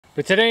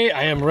But today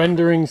I am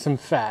rendering some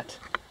fat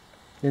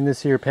in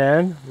this here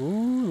pan.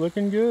 Ooh,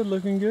 looking good,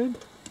 looking good.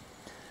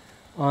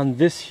 On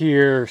this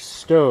here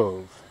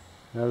stove.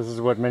 Now this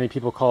is what many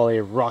people call a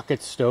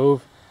rocket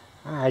stove.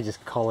 I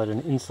just call it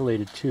an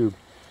insulated tube.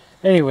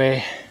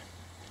 Anyway,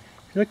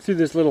 if you look through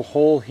this little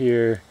hole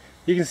here,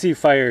 you can see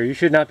fire. You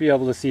should not be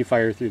able to see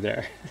fire through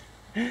there.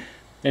 And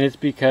it's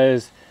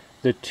because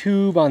the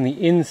tube on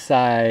the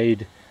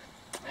inside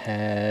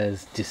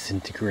has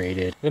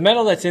disintegrated. The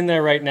metal that's in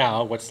there right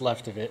now, what's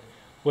left of it,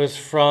 was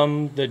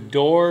from the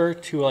door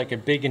to like a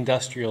big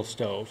industrial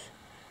stove.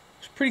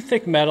 It's pretty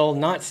thick metal,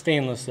 not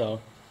stainless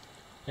though.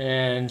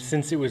 And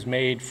since it was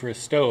made for a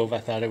stove, I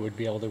thought it would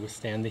be able to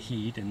withstand the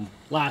heat and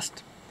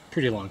last a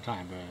pretty long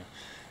time.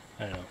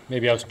 But I don't know,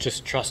 maybe I was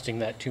just trusting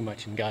that too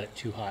much and got it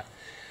too hot.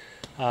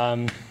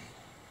 And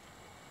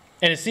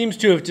it seems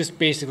to have just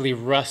basically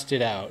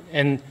rusted out.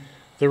 And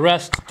the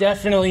rust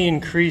definitely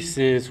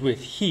increases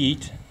with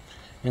heat.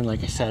 And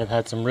like I said, I've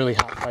had some really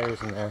hot fires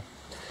in there.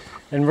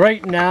 And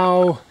right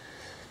now,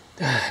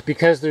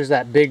 because there's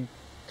that big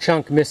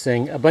chunk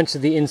missing, a bunch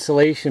of the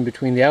insulation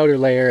between the outer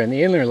layer and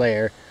the inner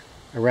layer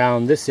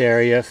around this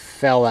area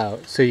fell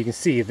out. So you can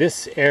see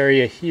this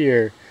area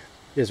here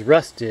is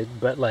rusted,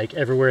 but like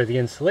everywhere the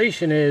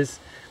insulation is,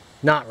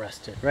 not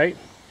rusted, right?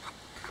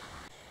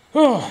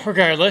 Oh,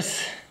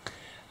 regardless,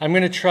 I'm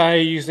going to try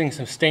using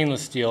some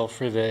stainless steel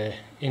for the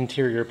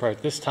interior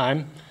part this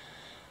time.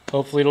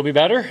 Hopefully it'll be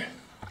better.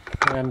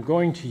 And I'm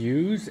going to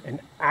use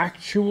an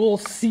actual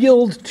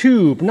sealed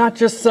tube, not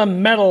just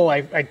some metal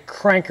I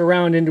crank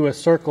around into a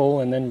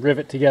circle and then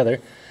rivet together.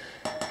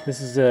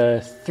 This is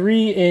a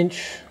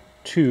 3-inch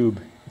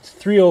tube. It's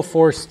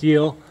 304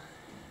 steel.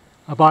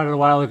 I bought it a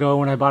while ago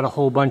when I bought a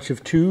whole bunch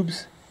of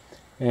tubes.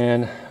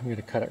 And I'm going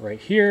to cut it right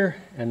here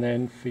and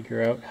then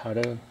figure out how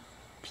to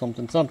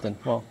something.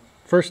 Well,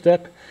 first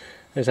step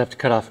is I have to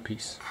cut off a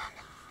piece.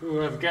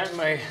 Ooh, I've got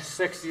my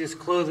sexiest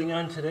clothing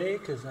on today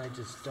because I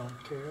just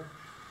don't care.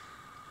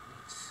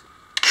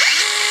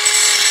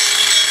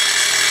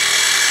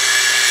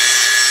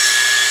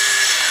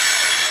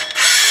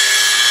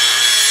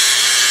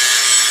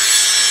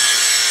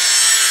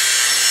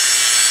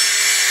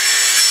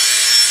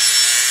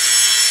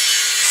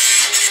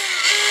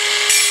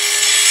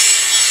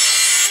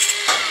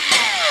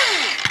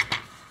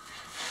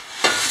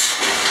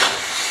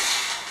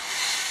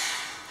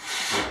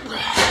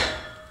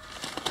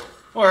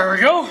 There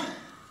we go.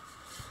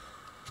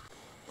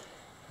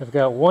 I've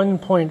got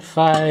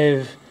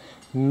 1.5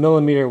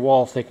 millimeter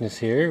wall thickness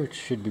here, which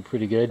should be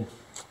pretty good.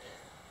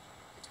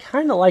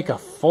 Kind of like a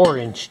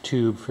 4-inch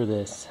tube for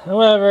this.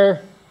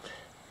 However,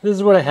 this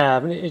is what I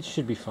have, and it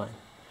should be fine.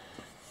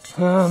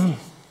 I'm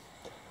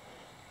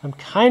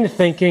kind of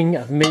thinking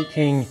of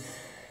making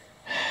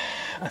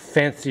a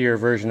fancier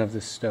version of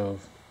this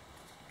stove.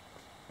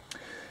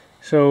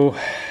 So,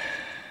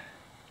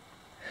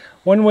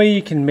 one way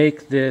you can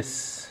make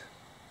this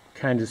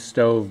kind of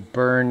stove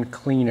burn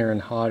cleaner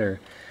and hotter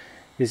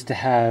is to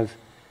have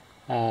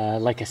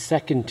like a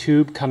second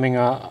tube coming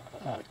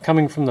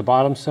from the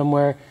bottom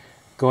somewhere,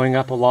 going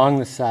up along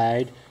the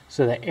side,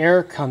 so the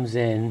air comes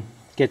in,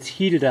 gets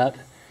heated up,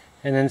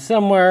 and then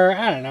somewhere,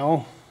 I don't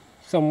know,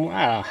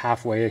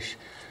 halfway-ish,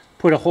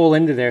 put a hole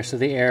into there so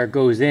the air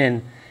goes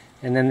in,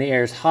 and then the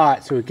air's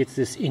hot, so it gets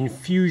this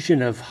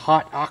infusion of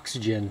hot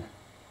oxygen,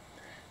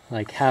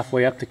 like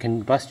halfway up the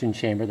combustion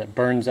chamber that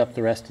burns up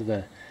the rest of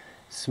the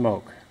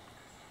smoke.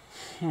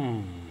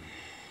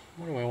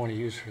 What do I want to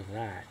use for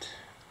that?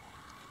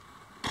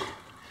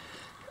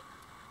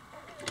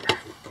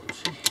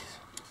 Jeez.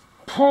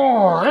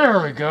 Oh,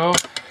 there we go.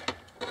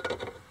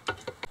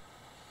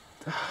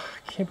 I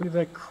can't believe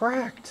that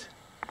cracked.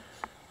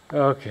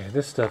 Okay,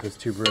 this stuff is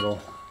too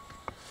brittle.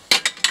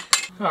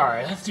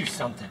 Alright, let's do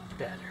something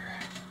better.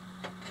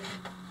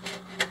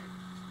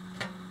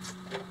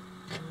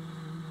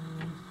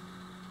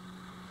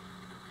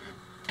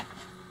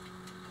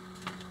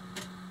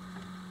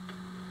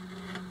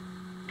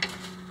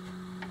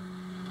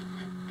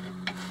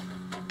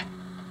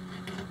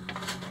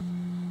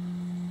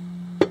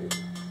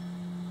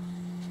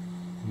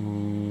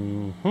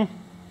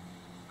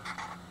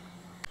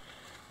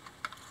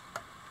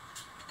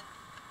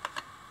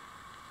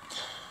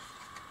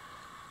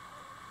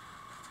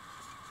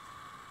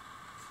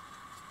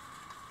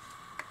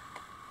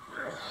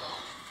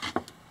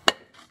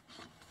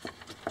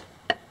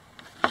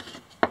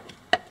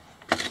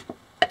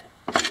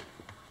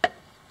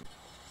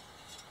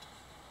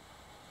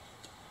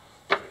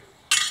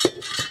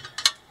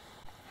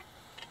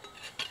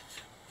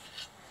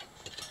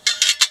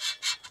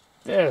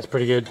 Yeah, that's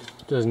pretty good.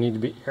 Doesn't need to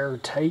be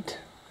airtight.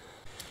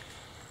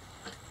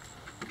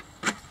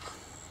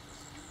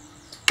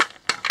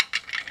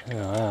 Oh,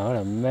 wow, what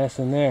a mess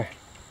in there.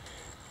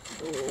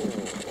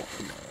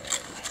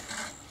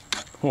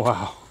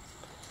 Wow.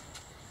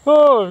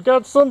 Oh, we've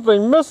got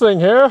something missing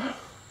here.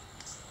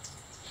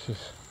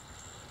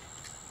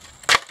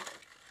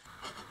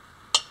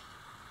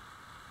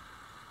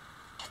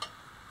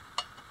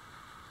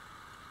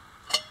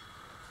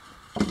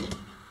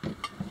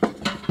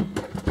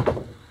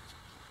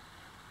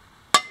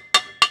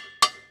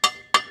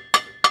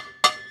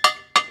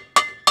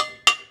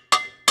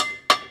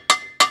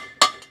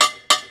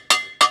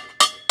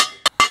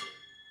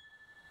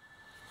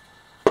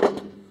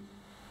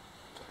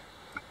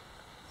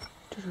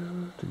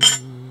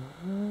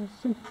 I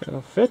think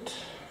that'll fit.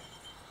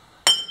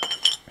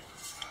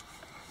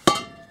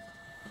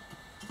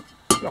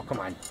 Oh, come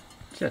on.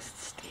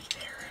 Just stay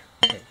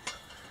there.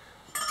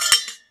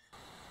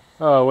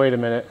 Oh, wait a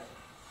minute.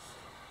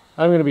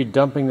 I'm going to be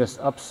dumping this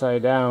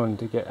upside down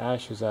to get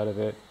ashes out of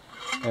it,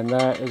 and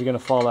that is going to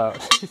fall out.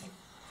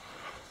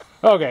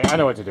 Okay, I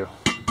know what to do.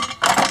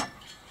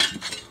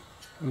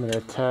 I'm going to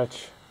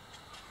attach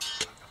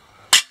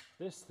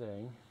this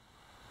thing,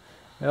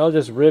 and I'll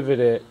just rivet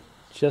it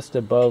just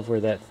above where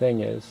that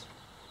thing is,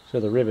 so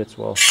the rivets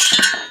will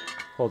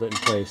hold it in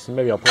place. And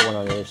maybe I'll put one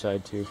on the other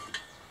side too.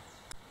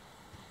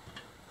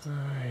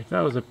 Alright,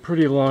 that was a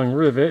pretty long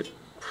rivet.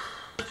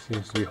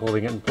 Seems to be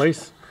holding it in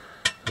place.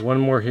 One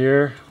more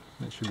here,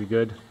 that should be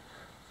good.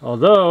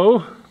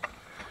 Although,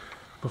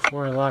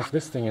 before I lock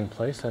this thing in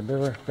place, I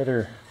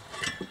better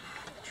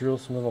drill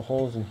some little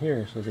holes in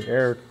here so the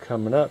air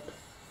coming up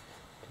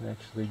can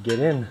actually get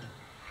in.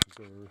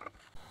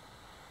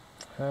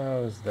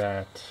 How's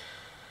that?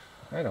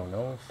 I don't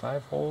know,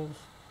 5 holes?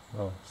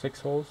 Oh, 6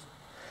 holes?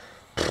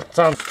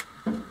 Sounds...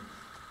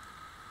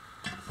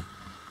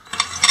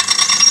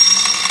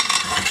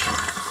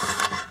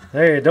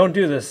 Hey, don't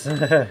do this.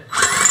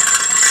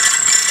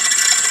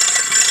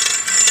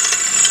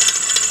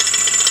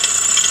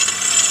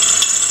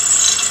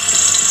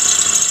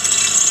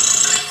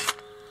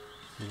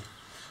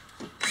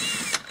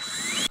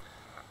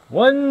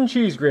 One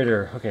cheese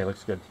grater. Okay,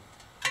 looks good.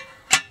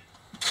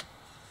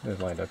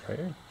 It's lined up right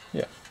here.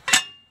 Yeah.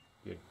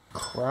 Good.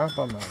 Crap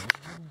on my...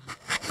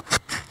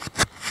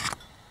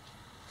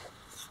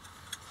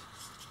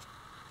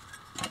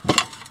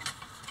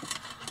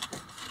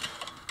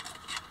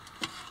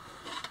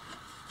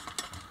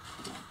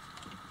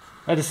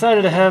 I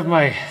decided to have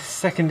my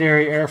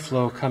secondary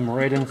airflow come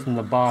right in from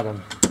the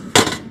bottom,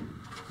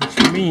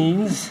 which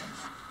means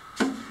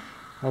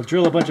I'll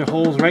drill a bunch of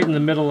holes right in the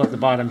middle at the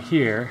bottom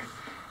here,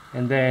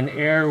 and then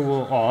air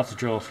will, oh, I'll have to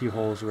drill a few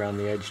holes around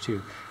the edge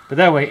too, but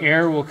that way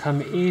air will come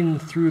in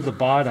through the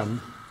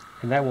bottom,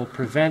 and that will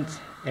prevent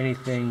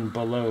anything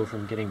below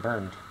from getting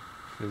burned.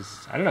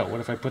 Because, I don't know,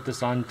 what if I put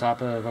this on top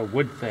of a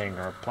wood thing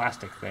or a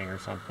plastic thing or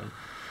something?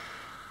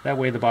 That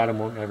way the bottom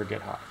won't ever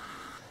get hot.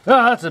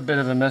 Oh, that's a bit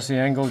of a messy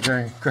angle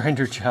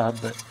grinder job,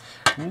 but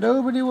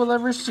nobody will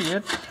ever see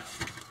it.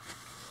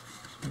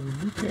 So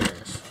who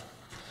cares?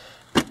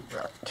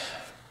 Right.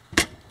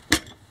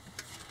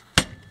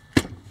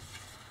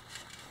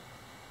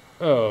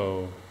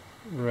 Oh,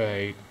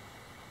 right.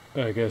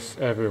 I guess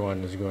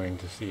everyone is going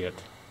to see it.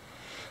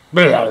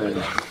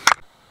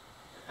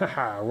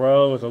 Haha,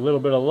 well, with a little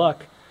bit of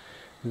luck,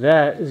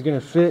 that is going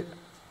to fit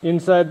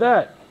inside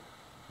that.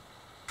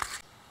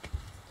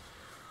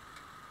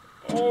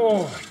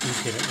 Oh, I did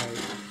get it right.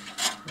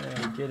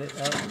 And get it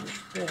out of the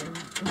thing.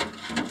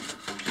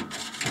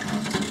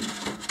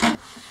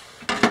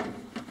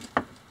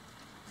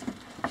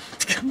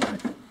 Come on.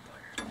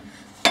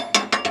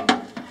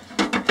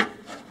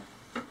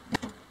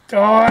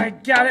 Oh, I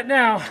got it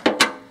now.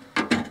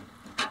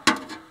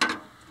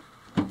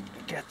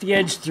 Got the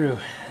edge through.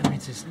 That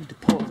means I just need to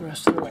pull it the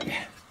rest of the way.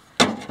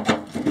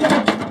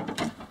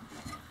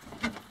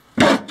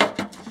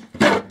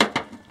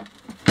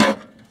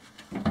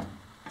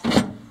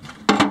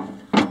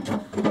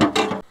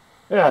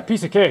 Yeah,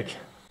 piece of cake.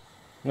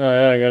 Oh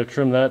yeah, I gotta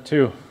trim that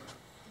too.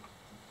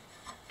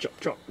 Chop,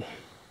 chop.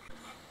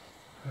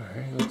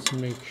 Alright, let's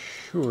make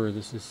sure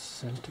this is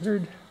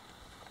centered.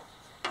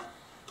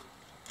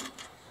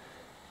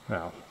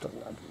 Well,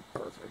 doesn't have to be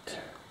perfect.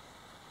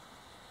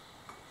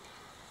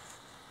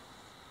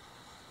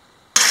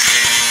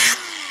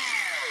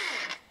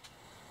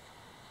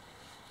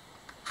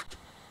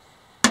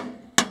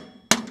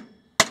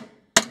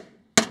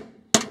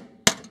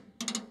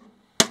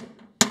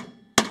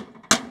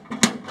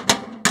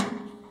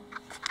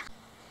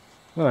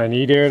 Well, I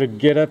need air to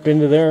get up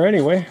into there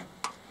anyway.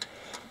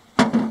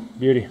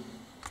 Beauty.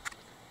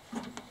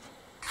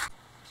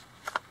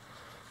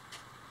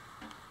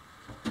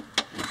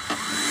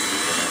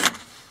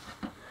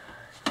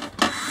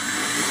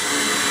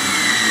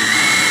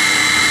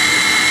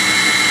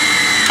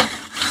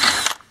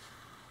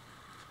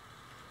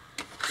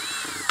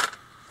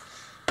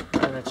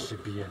 That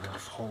should be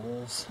enough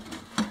holes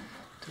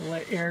to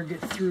let air get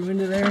through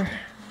into there.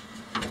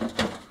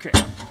 Okay.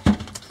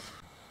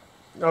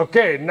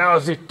 Okay, now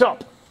the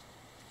top.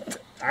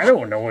 I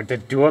don't know what to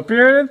do up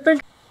here, I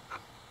think.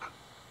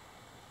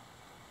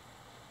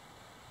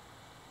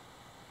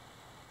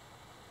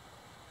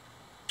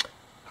 I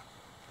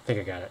think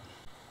I got it.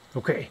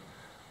 Okay,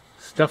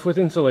 stuff with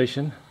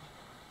insulation,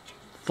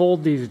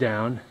 fold these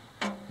down,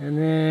 and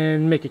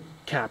then make a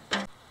cap.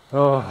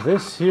 Oh,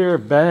 this here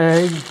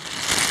bag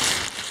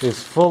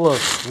is full of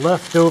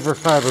leftover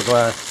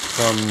fiberglass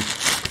from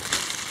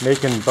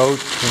making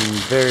boats and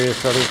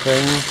various other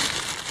things.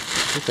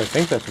 At least I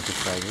think that's what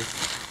this bag is.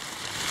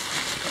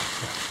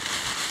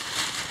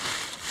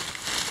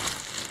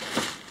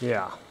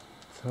 Yeah,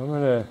 so I'm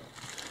gonna,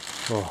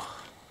 oh.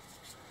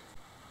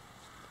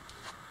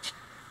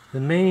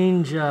 The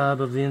main job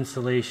of the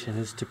insulation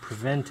is to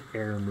prevent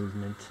air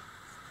movement.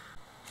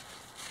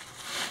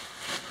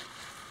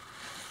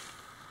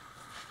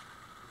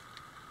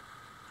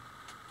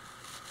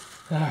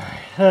 Alright,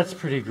 that's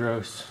pretty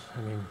gross.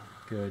 I mean,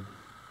 good.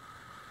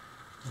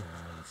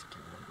 Let's get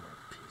one more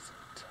piece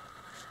on top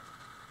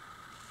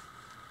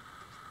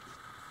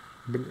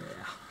there.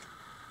 Blech.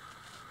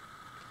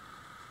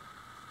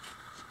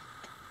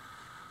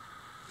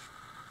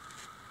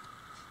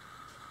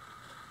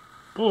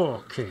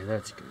 Okay,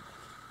 that's good.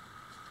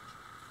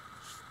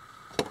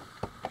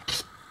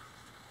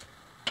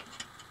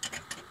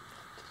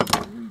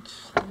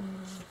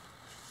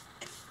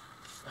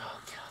 Oh,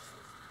 God.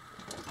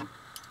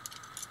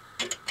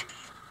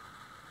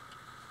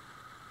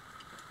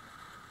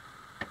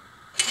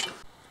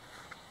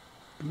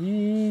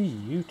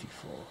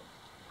 Beautiful.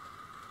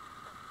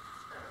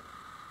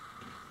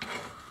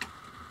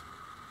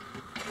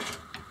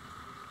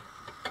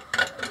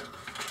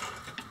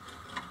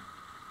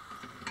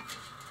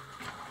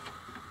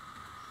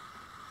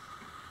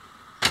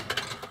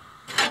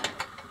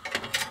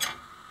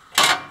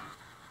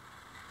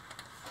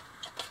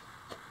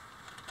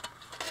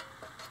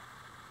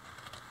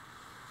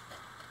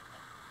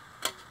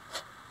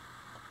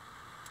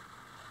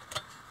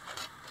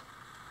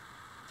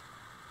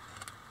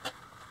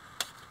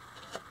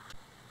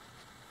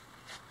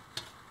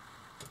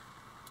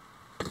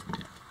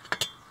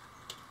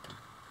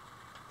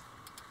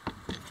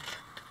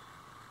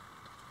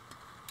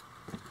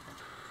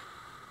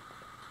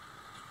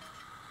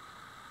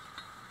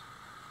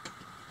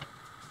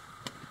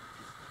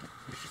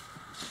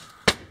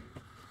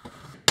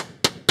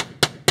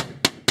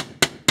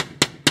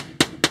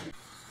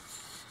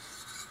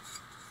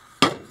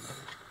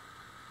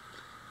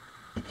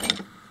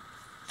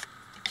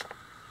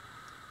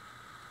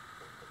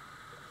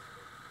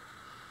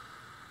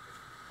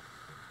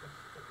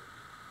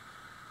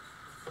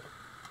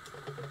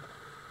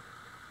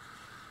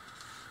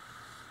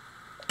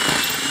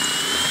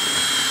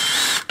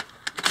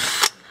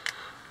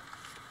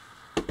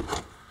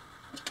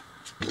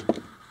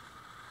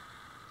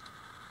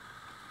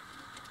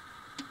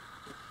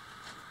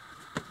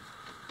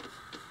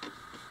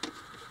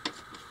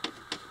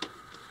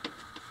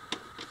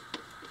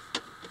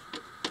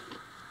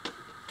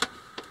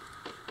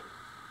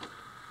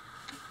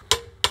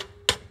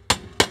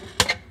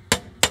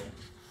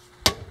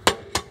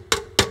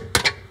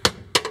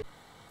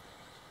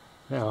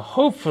 Now,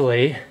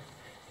 hopefully,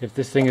 if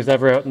this thing is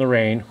ever out in the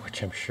rain,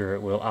 which I'm sure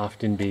it will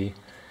often be,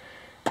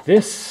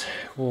 this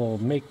will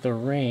make the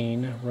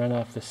rain run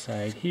off the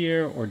side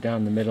here or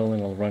down the middle,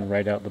 and it'll run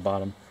right out the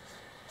bottom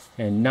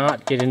and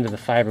not get into the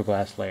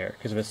fiberglass layer.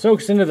 Because if it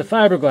soaks into the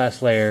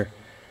fiberglass layer,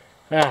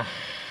 I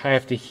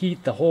have to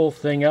heat the whole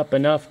thing up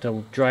enough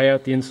to dry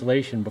out the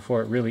insulation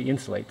before it really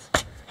insulates.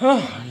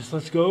 Just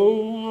let's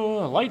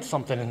go light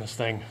something in this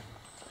thing.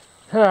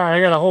 I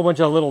got a whole bunch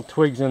of little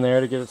twigs in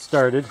there to get it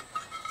started.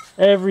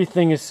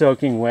 Everything is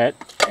soaking wet,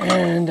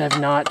 and I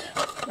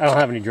don't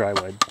have any dry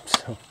wood,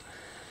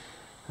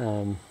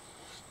 so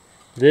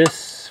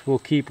this will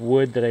keep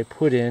wood that I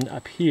put in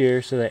up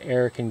here so that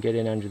air can get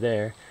in under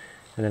there.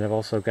 And then I've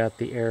also got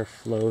the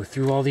airflow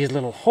through all these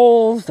little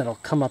holes that'll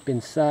come up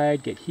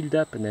inside, get heated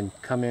up, and then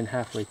come in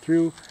halfway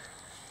through.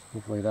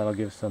 Hopefully that'll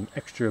give some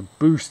extra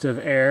boost of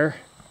air.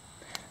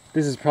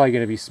 This is probably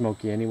going to be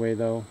smoky anyway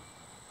though,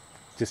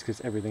 just because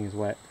everything is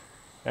wet.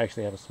 I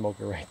actually have a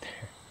smoker right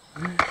there.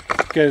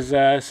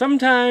 Because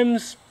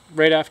sometimes,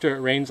 right after it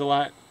rains a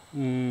lot,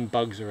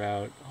 bugs are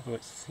out, although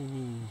it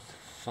seems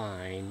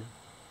fine.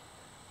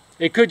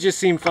 It could just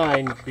seem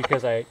fine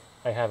because I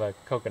have a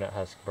coconut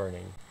husk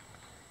burning.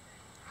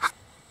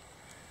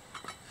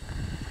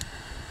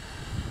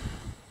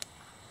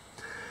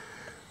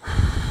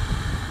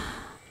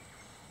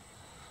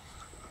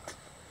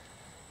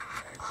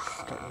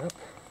 Starting up.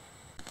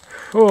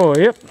 Oh,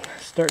 yep,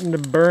 starting to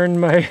burn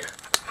my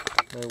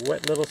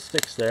wet little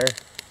sticks there.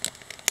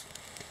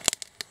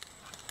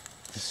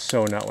 This is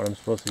so not what I'm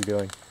supposed to be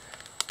doing.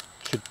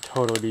 Should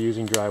totally be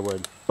using dry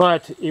wood,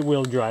 but it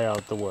will dry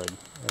out the wood.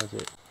 That's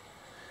it.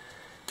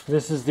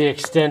 This is the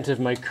extent of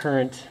my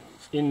current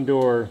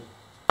indoor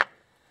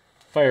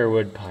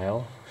firewood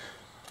pile.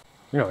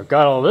 You know, I've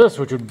got all this,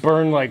 which would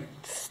burn like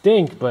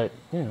stink, but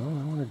you know,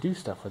 I want to do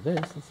stuff with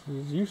this. This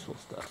is useful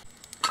stuff.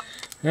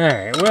 All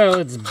right, well,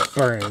 it's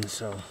burning,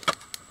 so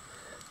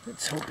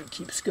let's hope it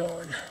keeps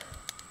going.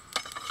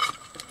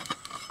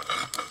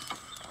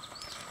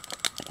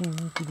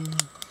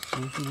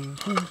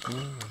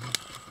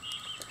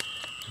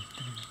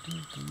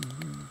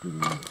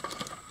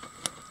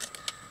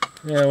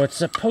 Now what's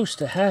supposed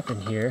to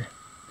happen here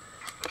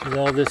is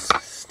all this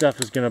stuff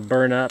is going to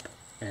burn up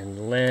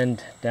and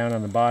land down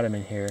on the bottom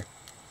in here,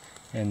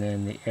 and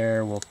then the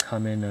air will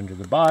come in under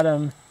the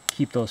bottom,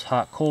 keep those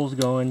hot coals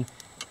going,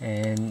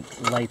 and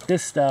light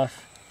this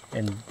stuff,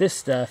 and this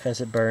stuff as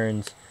it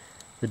burns,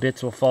 the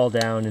bits will fall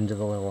down into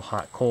the little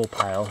hot coal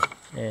pile,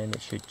 and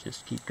it should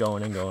just keep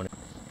going and going.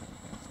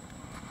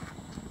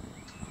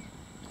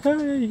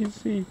 You can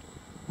see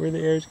where the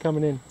air is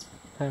coming in,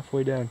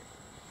 halfway down.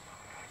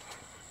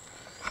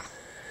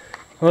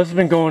 Well, this has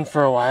been going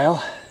for a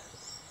while.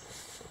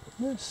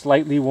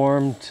 Slightly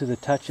warm to the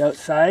touch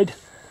outside.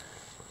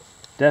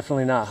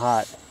 Definitely not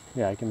hot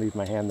Yeah, I can leave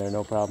my hand there,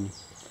 no problem.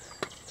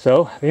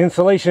 So, the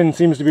insulation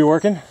seems to be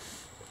working.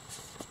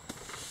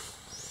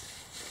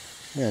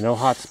 Yeah, no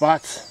hot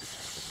spots.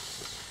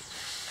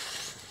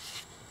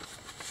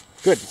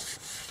 Good.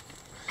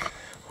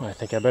 Well, I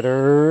think I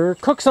better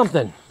cook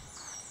something.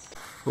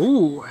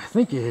 Ooh, I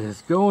think it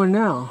is going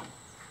now.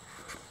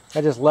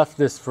 I just left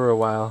this for a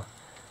while,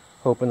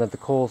 hoping that the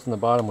coals in the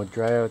bottom would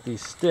dry out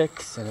these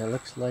sticks, and it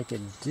looks like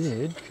it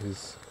did,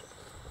 because,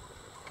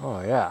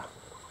 oh yeah.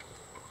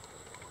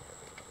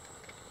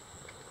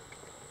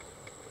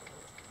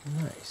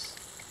 Nice.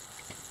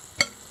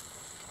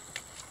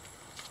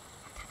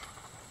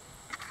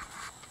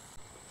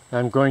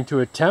 I'm going to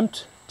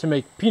attempt to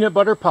make peanut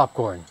butter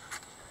popcorn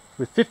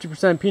with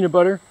 50% peanut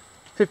butter,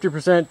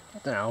 50%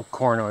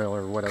 corn oil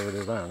or whatever it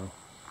is, I don't know.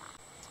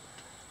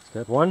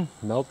 Step 1,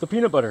 melt the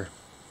peanut butter.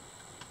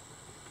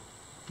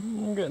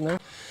 I'm getting there.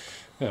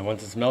 And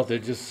once it's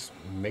melted, just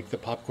make the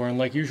popcorn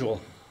like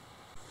usual.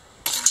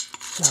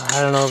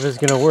 I don't know if it's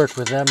going to work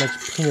with that much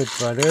peanut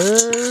butter.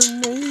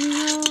 Maybe.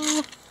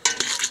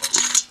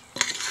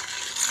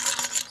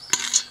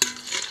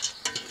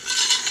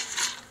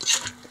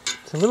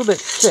 It's a little bit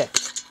thick.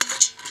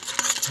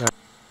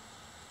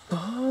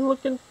 Oh,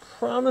 looking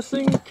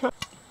promising. Oh,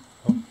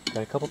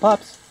 got a couple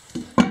pops.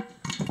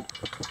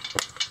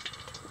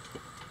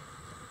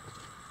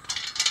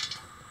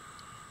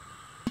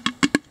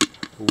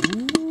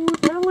 Ooh,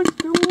 that looks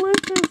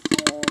delicious.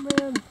 Oh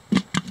man.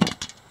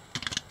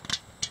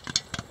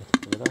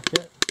 Get it off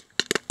yet?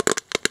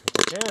 If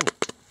I can.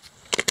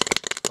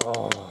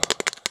 Oh,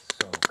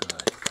 so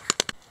good.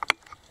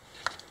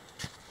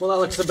 Well, that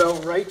looks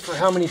about right for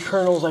how many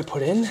kernels I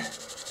put in.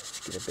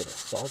 Get a bit of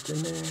salt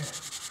in there.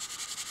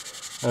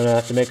 I'm gonna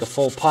have to make a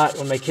full pot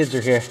when my kids are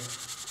here.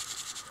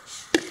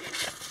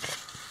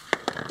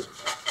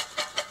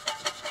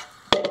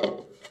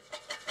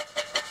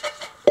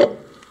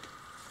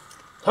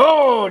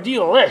 Oh,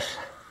 delish!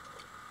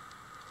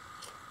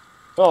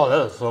 Oh,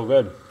 that is so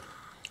good.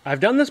 I've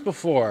done this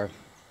before,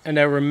 and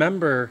I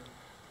remember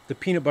the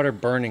peanut butter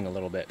burning a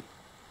little bit.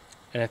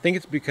 And I think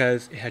it's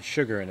because it had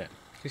sugar in it.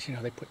 Because, you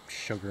know, they put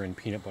sugar in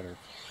peanut butter.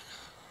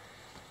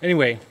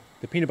 Anyway,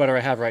 the peanut butter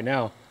I have right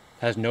now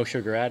has no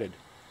sugar added.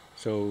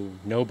 So,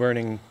 no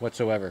burning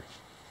whatsoever.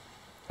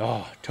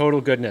 Oh,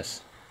 total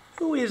goodness.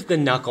 Who is the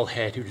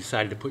knucklehead who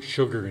decided to put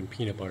sugar in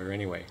peanut butter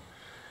anyway?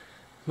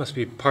 Must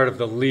be part of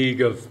the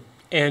league of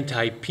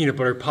anti-peanut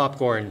butter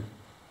popcorn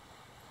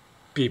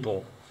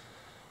people.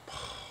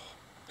 Oh,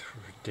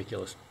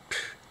 ridiculous.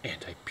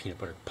 Anti-peanut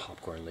butter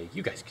popcorn league.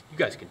 You guys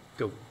can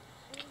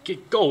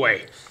go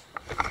away.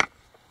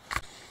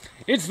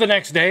 It's the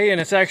next day and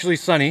it's actually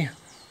sunny,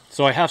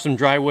 so I have some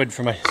dry wood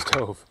for my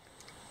stove.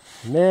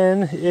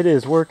 Man, it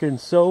is working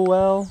so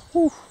well.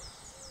 Whew.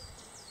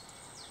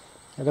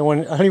 I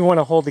don't even want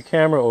to hold the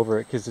camera over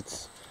it because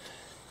it's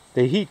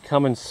the heat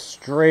coming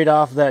straight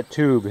off that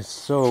tube is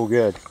so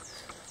good.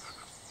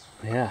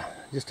 Yeah,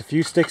 just a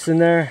few sticks in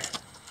there.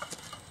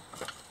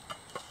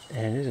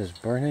 And it is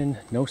burning,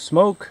 no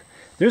smoke.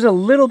 There's a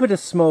little bit of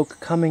smoke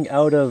coming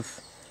out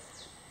of,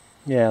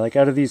 yeah, like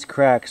out of these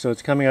cracks. So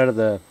it's coming out of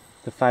the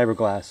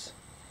fiberglass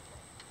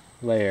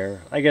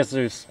layer. I guess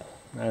there's,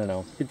 I don't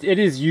know. It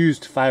is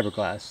used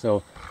fiberglass,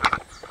 so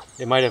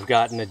it might have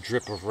gotten a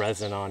drip of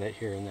resin on it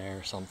here and there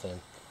or something.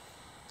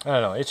 I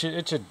don't know. It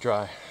should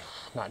dry,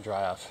 not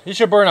dry off. It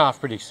should burn off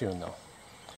pretty soon though.